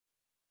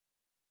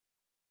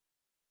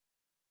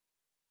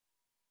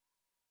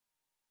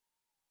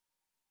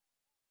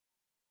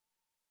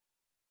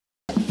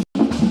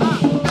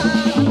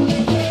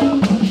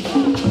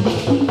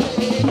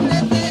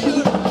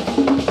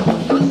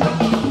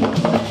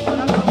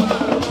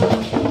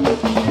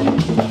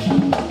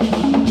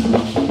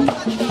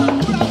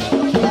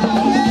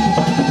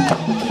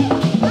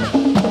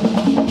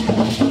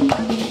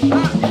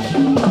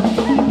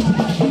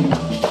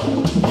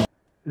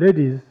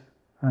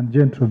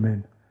and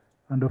gentlemen,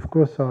 and of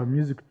course our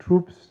music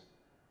troops,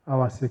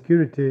 our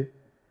security,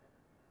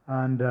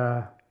 and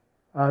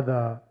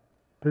other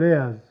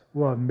players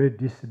who have made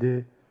this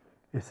day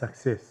a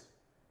success.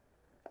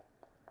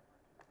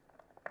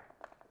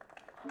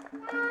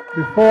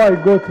 Before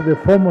I go to the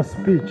formal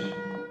speech,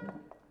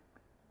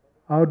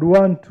 I would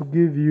want to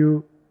give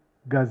you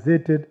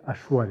gazetted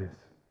assurance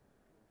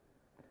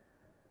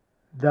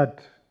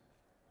that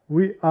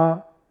we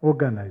are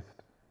organized.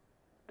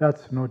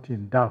 That's not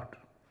in doubt.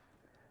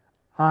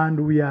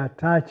 And we are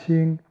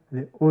touching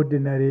the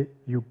ordinary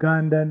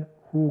Ugandan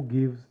who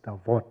gives the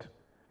vote.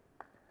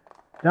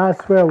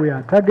 That's where we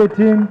are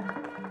targeting.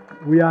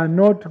 We are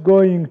not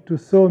going to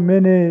so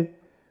many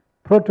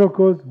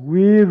protocols.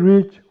 We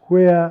reach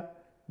where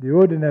the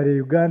ordinary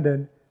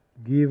Ugandan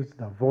gives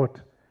the vote.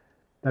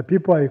 The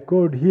people I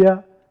called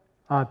here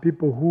are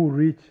people who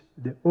reach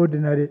the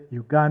ordinary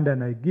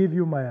Ugandan. I give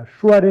you my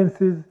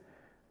assurances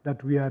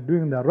that we are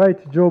doing the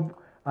right job,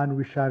 and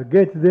we shall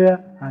get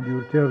there, and you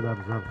will tell the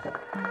results.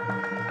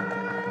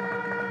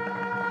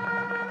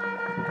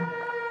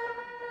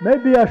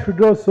 Maybe I should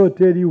also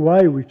tell you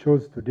why we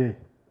chose today.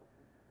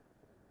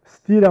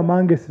 Still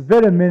among us,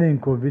 very many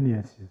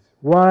inconveniences.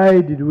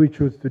 Why did we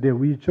choose today?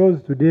 We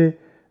chose today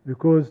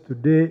because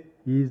today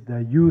is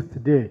the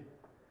Youth Day.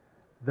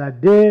 The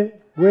day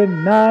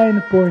when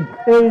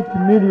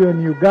 9.8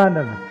 million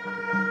Ugandans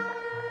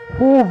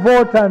who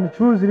vote and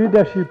choose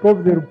leadership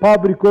of the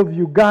Republic of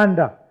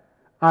Uganda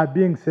are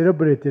being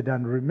celebrated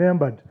and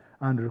remembered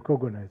and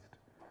recognized.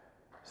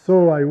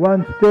 So I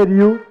want to tell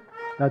you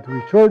that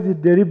we chose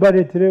it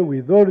deliberately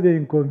with all the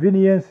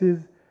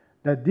inconveniences,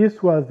 that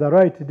this was the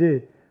right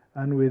day,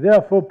 and we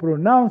therefore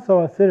pronounce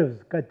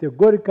ourselves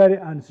categorically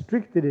and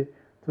strictly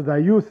to the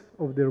youth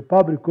of the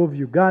Republic of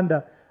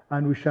Uganda,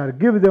 and we shall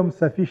give them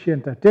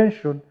sufficient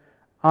attention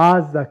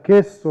as the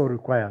case so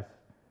requires.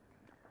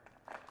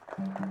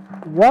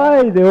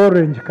 Why the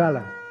orange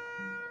color?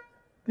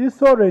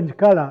 This orange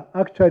color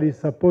actually is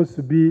supposed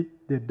to be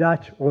the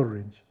Dutch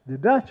orange. The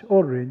Dutch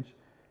orange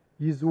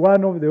is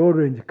one of the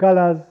orange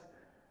colors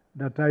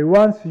that I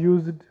once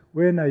used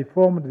when I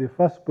formed the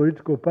first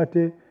political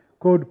party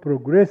called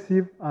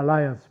Progressive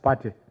Alliance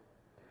Party.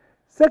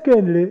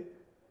 Secondly,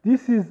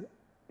 this is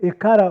a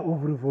color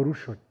of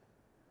revolution.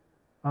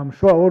 I'm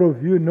sure all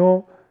of you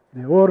know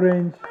the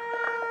orange,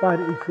 but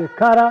it's a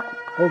color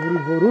of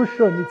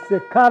revolution. It's a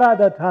color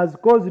that has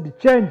caused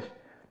change.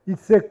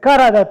 It's a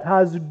color that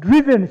has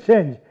driven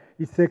change.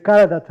 It's a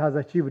color that has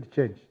achieved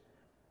change.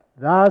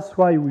 That's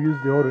why we use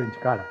the orange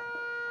color.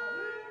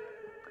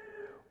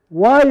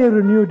 Why a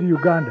renewed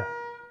Uganda?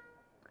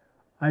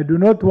 I do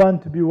not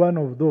want to be one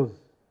of those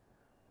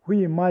who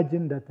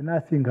imagine that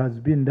nothing has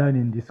been done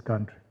in this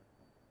country.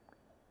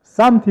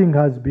 Something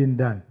has been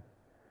done,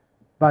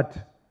 but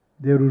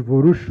the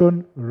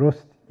revolution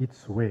lost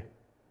its way.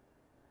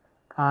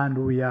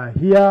 And we are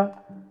here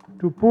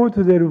to put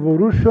the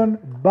revolution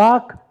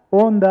back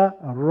on the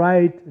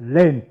right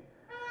lane.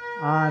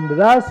 And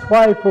that's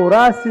why for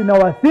us in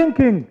our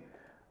thinking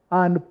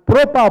and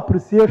proper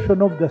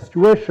appreciation of the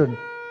situation,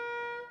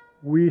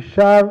 we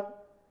shall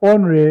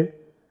only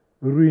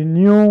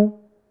renew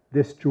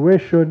the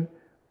situation.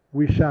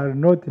 We shall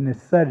not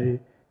necessarily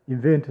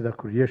invent the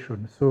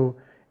creation. So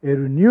a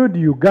renewed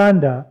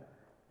Uganda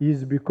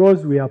is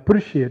because we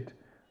appreciate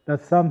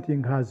that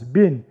something has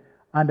been,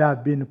 and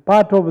have been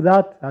part of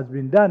that, has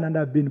been done, and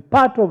have been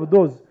part of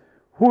those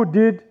who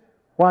did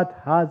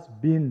what has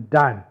been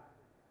done.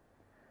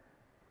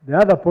 The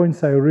other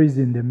points I raised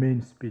in the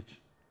main speech.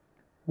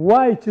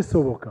 Why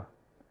Kisoboka?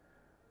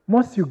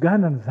 Most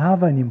Ugandans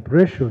have an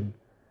impression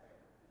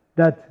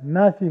that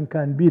nothing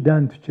can be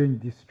done to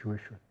change this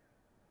situation.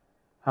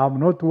 I'm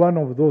not one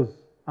of those.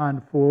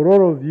 And for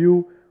all of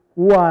you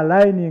who are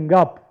lining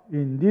up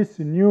in this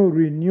new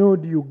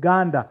renewed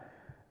Uganda,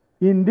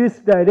 in this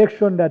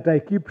direction that I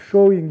keep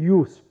showing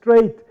you,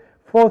 straight,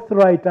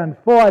 forthright, and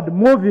forward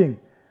moving,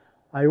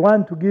 I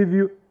want to give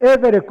you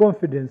every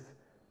confidence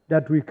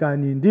that we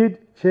can indeed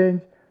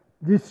change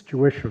this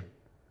situation.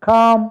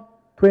 Come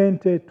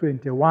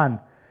 2021,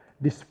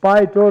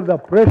 despite all the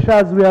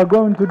pressures we are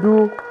going to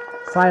do,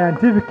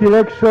 scientific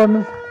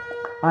elections,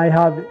 I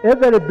have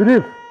every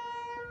belief,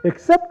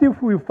 except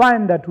if we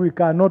find that we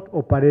cannot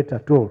operate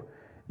at all.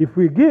 If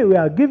we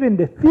are given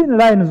the thin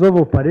lines of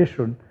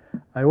operation,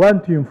 I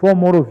want to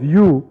inform all of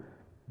you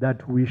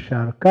that we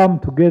shall come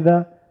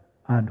together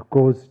and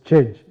cause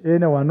change.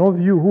 Any one of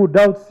you who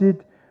doubts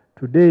it,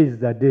 today is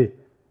the day.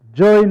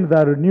 Join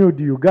the renewed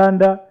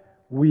Uganda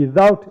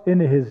without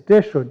any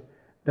hesitation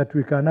that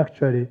we can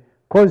actually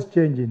cause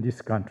change in this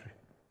country.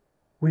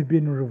 We've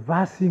been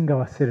reversing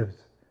ourselves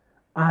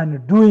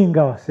and doing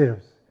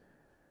ourselves,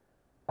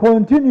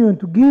 continuing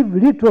to give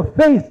little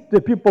faith to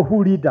the people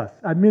who lead us,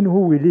 who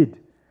we lead.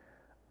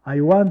 I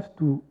want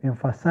to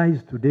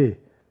emphasize today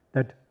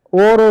that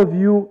all of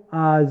you,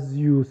 as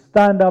you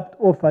stand up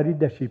to offer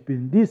leadership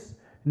in this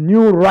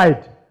new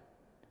right,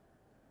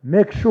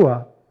 make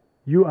sure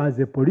you as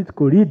a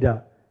political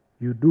leader,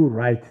 you do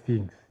right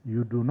things.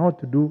 You do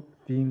not do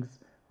things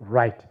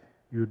right.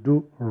 You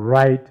do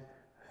right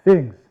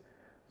things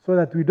so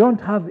that we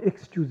don't have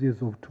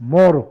excuses of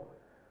tomorrow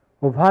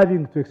of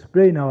having to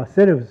explain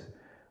ourselves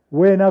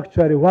when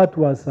actually what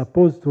was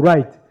supposed to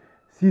right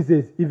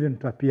ceases even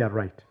to appear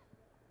right.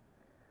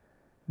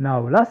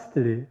 Now,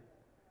 lastly,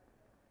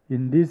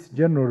 in these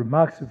general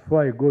remarks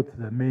before I go to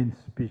the main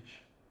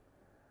speech,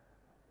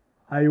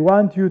 I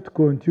want you to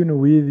continue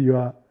with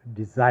your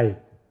design.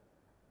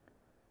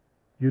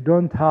 You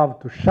don't have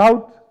to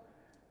shout.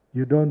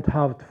 You don't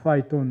have to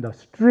fight on the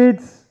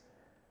streets.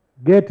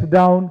 Get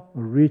down,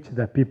 reach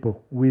the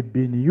people. We've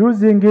been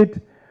using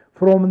it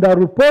from the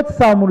reports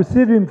I'm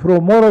receiving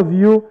from all of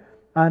you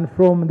and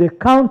from the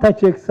counter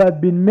checks I've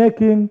been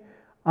making.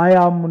 I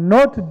am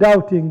not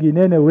doubting in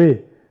any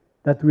way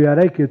that we are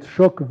likely to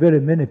shock very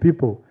many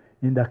people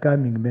in the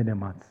coming many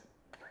months.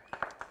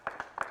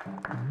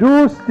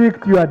 Do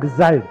stick to your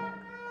design.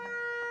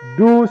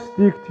 Do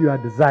stick to your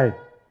design.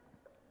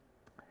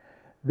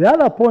 The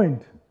other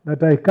point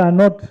that I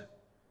cannot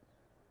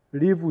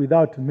leave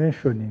without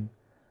mentioning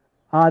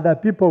are the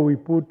people we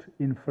put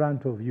in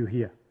front of you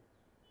here.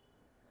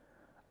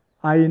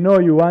 I know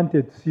you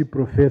wanted to see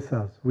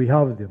professors. We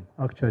have them.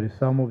 Actually,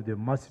 some of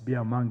them must be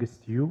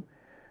amongst you.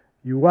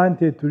 You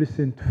wanted to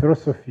listen to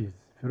philosophies.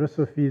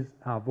 Philosophies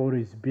have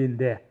always been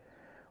there.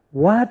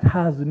 What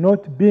has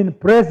not been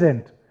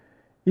present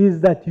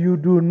is that you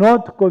do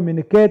not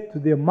communicate to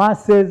the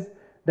masses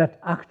that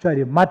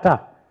actually matter,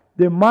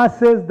 the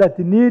masses that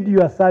need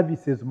your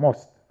services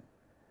most.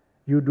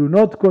 You do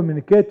not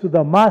communicate to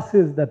the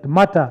masses that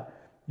matter.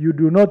 You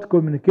do not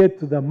communicate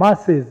to the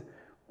masses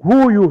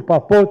who you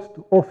purport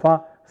to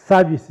offer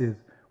services,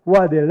 who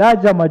are the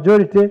larger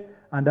majority,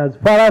 and as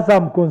far as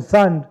I'm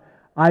concerned,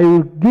 I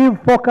will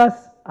give focus,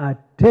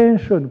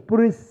 attention,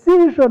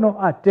 precision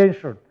of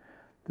attention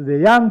to the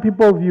young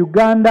people of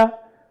Uganda,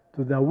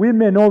 to the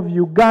women of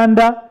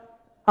Uganda,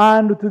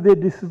 and to the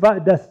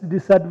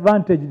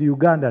disadvantaged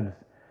Ugandans.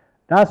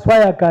 That's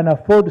why I can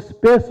afford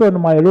space on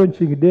my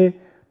launching day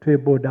to a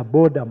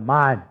border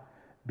man,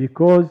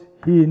 because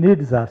he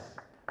needs us.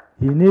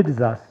 He needs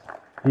us.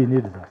 He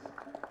needs us.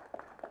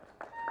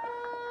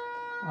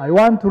 I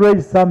want to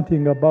raise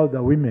something about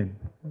the women.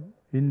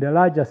 In the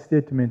larger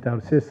statement,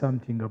 I'll say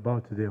something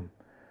about them.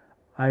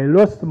 I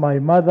lost my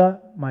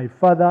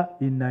father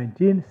in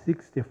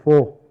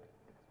 1964.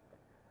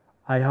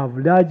 I have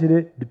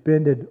largely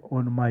depended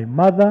on my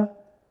mother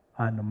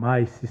and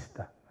my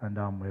sister. And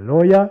I'm a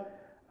lawyer,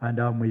 and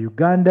I'm a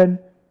Ugandan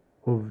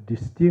of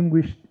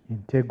distinguished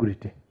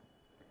integrity.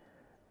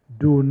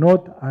 Do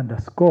not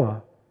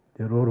underscore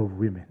the role of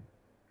women.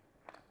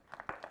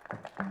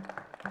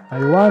 I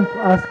want to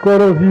ask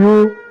all of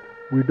you,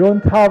 we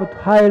don't have to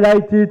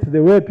highlight it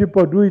the way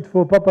people do it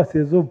for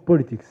purposes of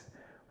politics.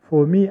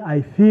 For me,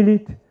 I feel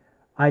it,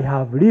 I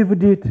have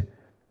lived it,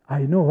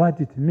 I know what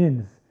it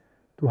means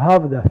to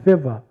have the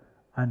favor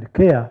and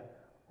care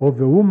of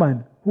a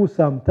woman who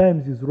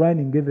sometimes is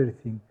running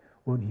everything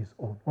on his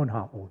own, on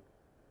her own.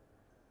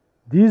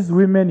 These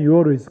women you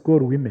always call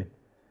women.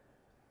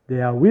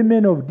 They are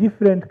women of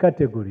different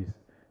categories.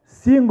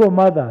 Single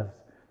mothers,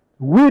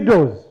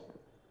 widows,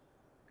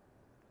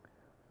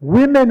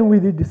 women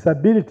with a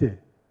disability,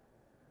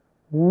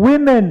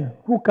 women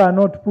who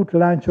cannot put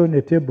lunch on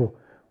a table,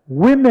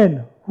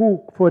 women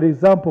who, for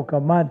example,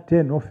 command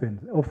 10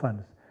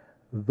 orphans.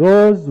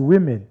 Those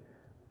women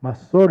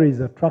must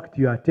always attract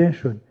your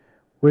attention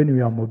when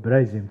we are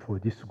mobilizing for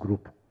this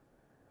group.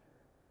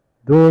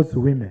 Those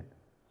women,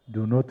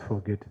 do not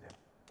forget them,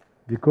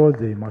 because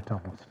they matter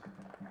most.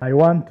 I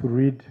want to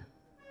read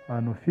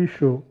an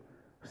official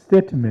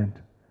statement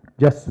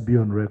just to be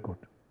on record.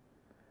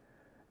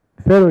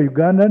 Fellow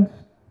Ugandans,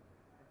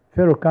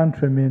 fellow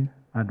countrymen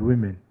and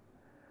women,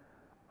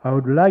 I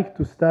would like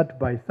to start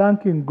by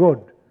thanking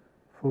God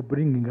for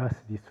bringing us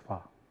this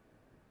far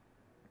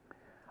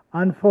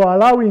and for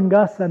allowing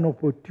us an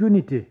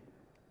opportunity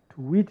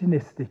to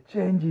witness the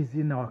changes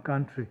in our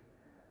country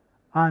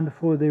and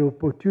for the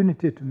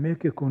opportunity to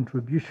make a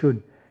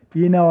contribution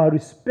in our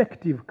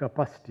respective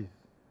capacities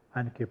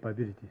and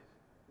capabilities.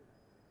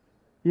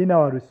 In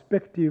our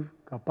respective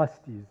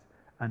capacities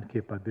and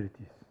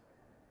capabilities.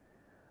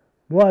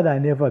 More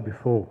than ever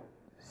before,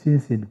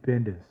 since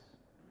independence,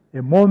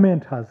 a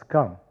moment has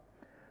come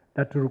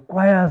that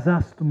requires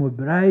us to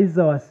mobilize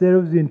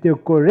ourselves into a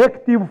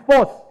collective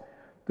force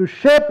to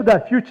shape the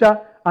future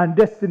and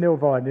destiny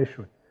of our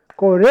nation.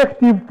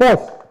 Collective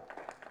force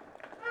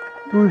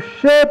to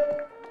shape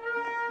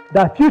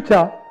the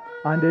future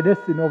and the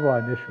destiny of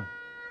our nation.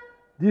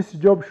 This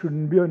job should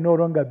no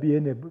longer be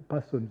any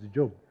person's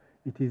job.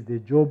 It is the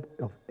job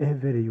of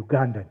every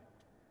Ugandan.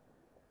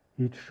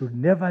 It should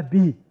never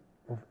be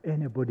of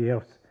anybody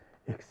else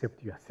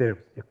except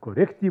yourselves. A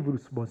collective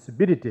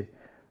responsibility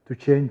to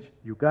change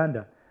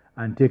Uganda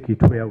and take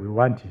it where we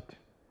want it.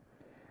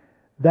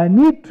 The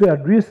need to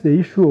address the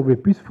issue of a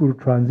peaceful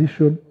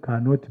transition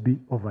cannot be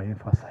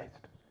overemphasized.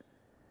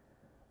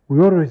 We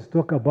always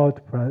talk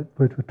about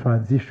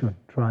transition.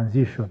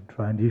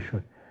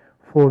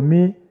 For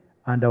me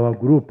and our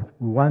group,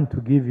 we want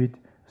to give it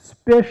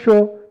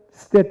special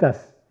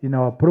status in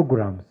our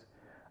programs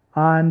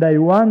And I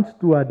want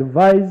to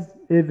advise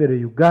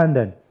every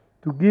Ugandan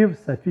to give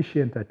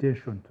sufficient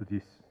attention to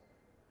this.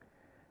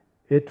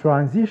 A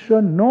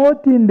transition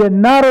not in the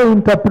narrow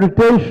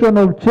interpretation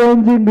of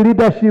changing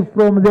leadership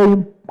from the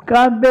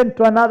incumbent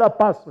to another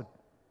person.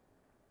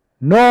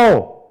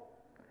 No.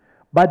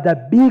 But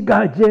the big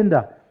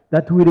agenda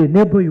that will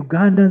enable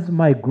Ugandans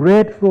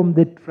migrate from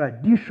the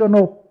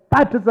traditional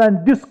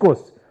partisan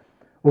discourse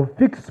of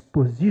fixed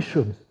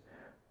positions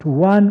to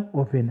one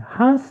of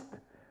enhanced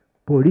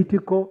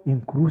political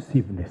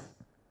inclusiveness.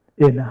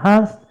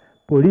 Enhanced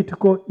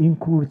political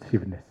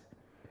inclusiveness.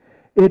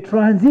 A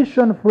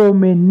transition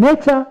from a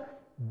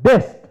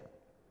nature-based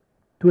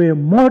to a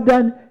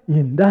modern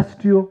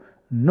industrial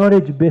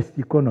knowledge-based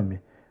economy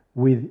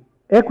with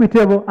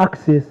equitable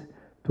access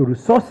to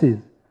resources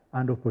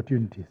and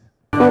opportunities.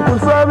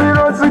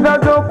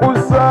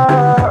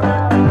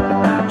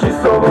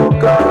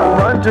 Kisoboka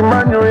wanti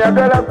manyo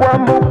yagala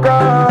kwambuka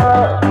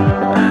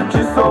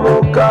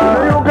Kisoboka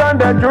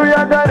Uganda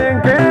tuyagala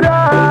enkera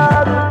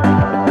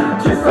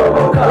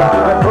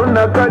Kisoboka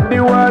tonna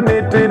kadiwa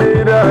netera